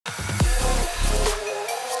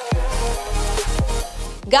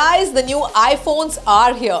Guys, the new iPhones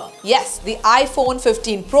are here. Yes, the iPhone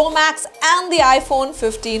 15 Pro Max and the iPhone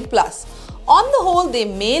 15 Plus. On the whole, they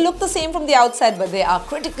may look the same from the outside, but they are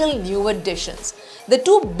critical new additions. The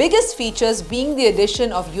two biggest features being the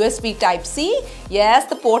addition of USB Type-C, yes,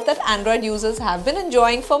 the port that Android users have been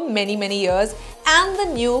enjoying for many years, and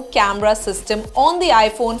the new camera system on the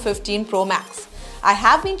iPhone 15 Pro Max. I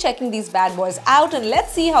have been checking these bad boys out, and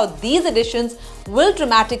let's see how these additions will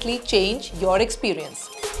dramatically change your experience.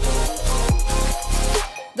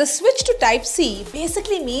 The switch to Type-C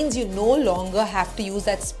basically means you no longer have to use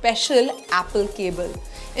that special Apple cable.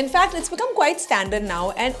 In fact, it's become quite standard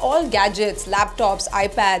now, and all gadgets, laptops,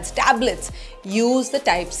 iPads, tablets use the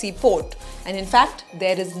Type-C port. And in fact,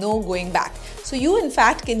 there is no going back. So you in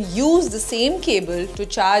fact can use the same cable to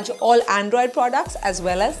charge all Android products as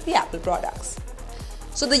well as the Apple products.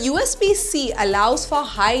 So the USB-C allows for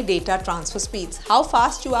high data transfer speeds. How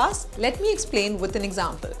fast, you ask? Let me explain with an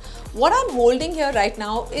example. What I'm holding here right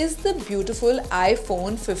now is the beautiful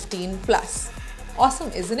iPhone 15 Plus.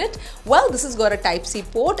 Awesome, isn't it? Well, this has got a Type-C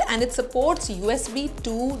port and it supports USB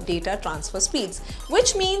 2 data transfer speeds,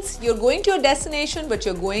 which means you're going to your destination but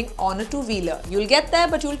you're going on a two-wheeler. You'll get there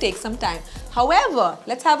but you'll take some time. However,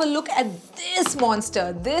 let's have a look at this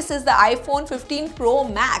monster. This is the iPhone 15 Pro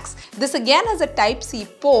Max. This again has a Type-C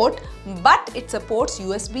port, but it supports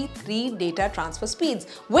USB 3 data transfer speeds,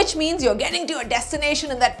 which means you're getting to your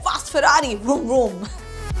destination in that fast Ferrari. Vroom vroom.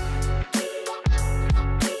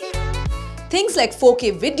 Things like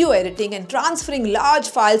 4K video editing and transferring large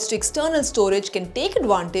files to external storage can take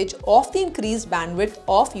advantage of the increased bandwidth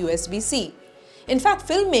of USB-C. In fact,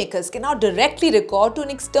 filmmakers can now directly record to an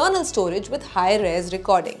external storage with high-res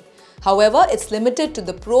recording. However, it's limited to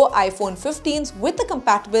the Pro iPhone 15s with a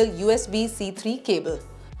compatible USB-C 3 cable.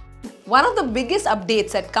 One of the biggest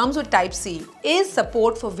updates that comes with Type-C is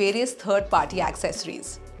support for various third-party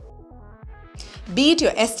accessories. Be it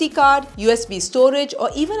your SD card, USB storage, or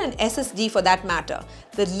even an SSD for that matter,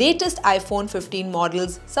 the latest iPhone 15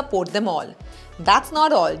 models support them all. That's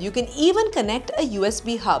not all, you can even connect a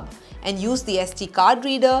USB hub and use the SD card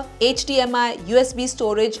reader, HDMI, USB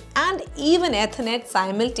storage, and even Ethernet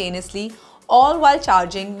simultaneously, all while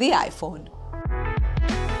charging the iPhone.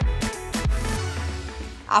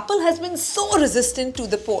 Apple has been so resistant to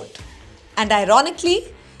the port, and ironically,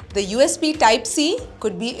 the USB Type-C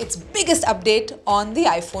could be its biggest update on the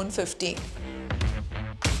iPhone 15.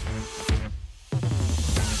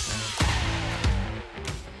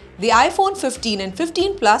 The iPhone 15 and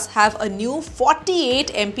 15 Plus have a new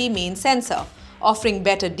 48MP main sensor, offering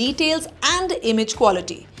better details and image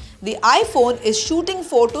quality. The iPhone is shooting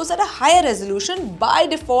photos at a higher resolution by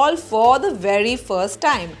default for the very first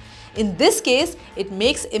time. In this case, it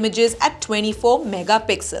makes images at 24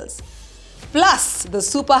 megapixels. Plus, the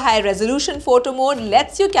super high resolution photo mode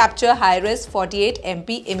lets you capture high-res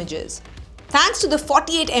 48MP images. Thanks to the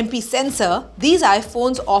 48MP sensor, these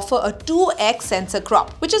iPhones offer a 2x sensor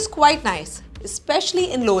crop, which is quite nice,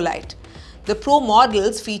 especially in low light. The Pro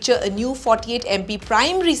models feature a new 48MP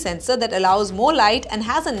primary sensor that allows more light and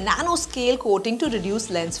has a nanoscale coating to reduce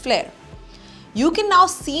lens flare. You can now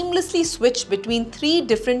seamlessly switch between 3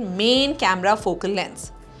 different main camera focal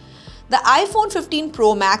lengths. The iPhone 15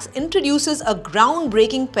 Pro Max introduces a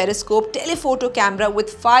groundbreaking periscope telephoto camera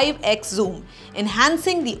with 5x zoom,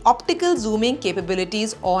 enhancing the optical zooming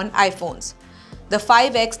capabilities on iPhones. The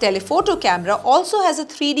 5x telephoto camera also has a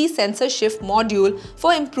 3D sensor shift module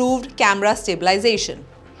for improved camera stabilization.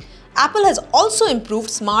 Apple has also improved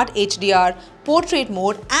Smart HDR, portrait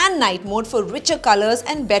mode and night mode for richer colors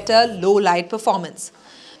and better low light performance.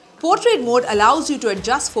 Portrait mode allows you to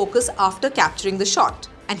adjust focus after capturing the shot.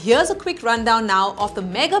 And here's a quick rundown now of the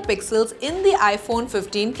megapixels in the iPhone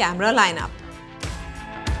 15 camera lineup.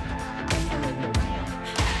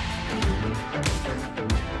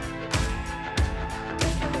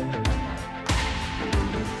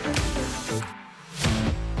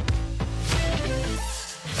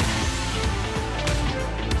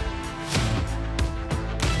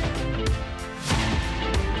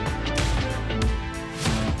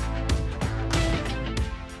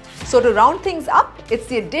 So to round things up, it's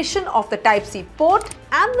the addition of the Type-C port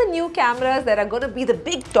and the new cameras that are going to be the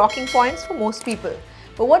big talking points for most people.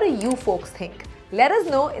 But what do you folks think? Let us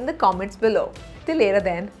know in the comments below. Till later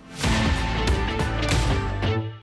then.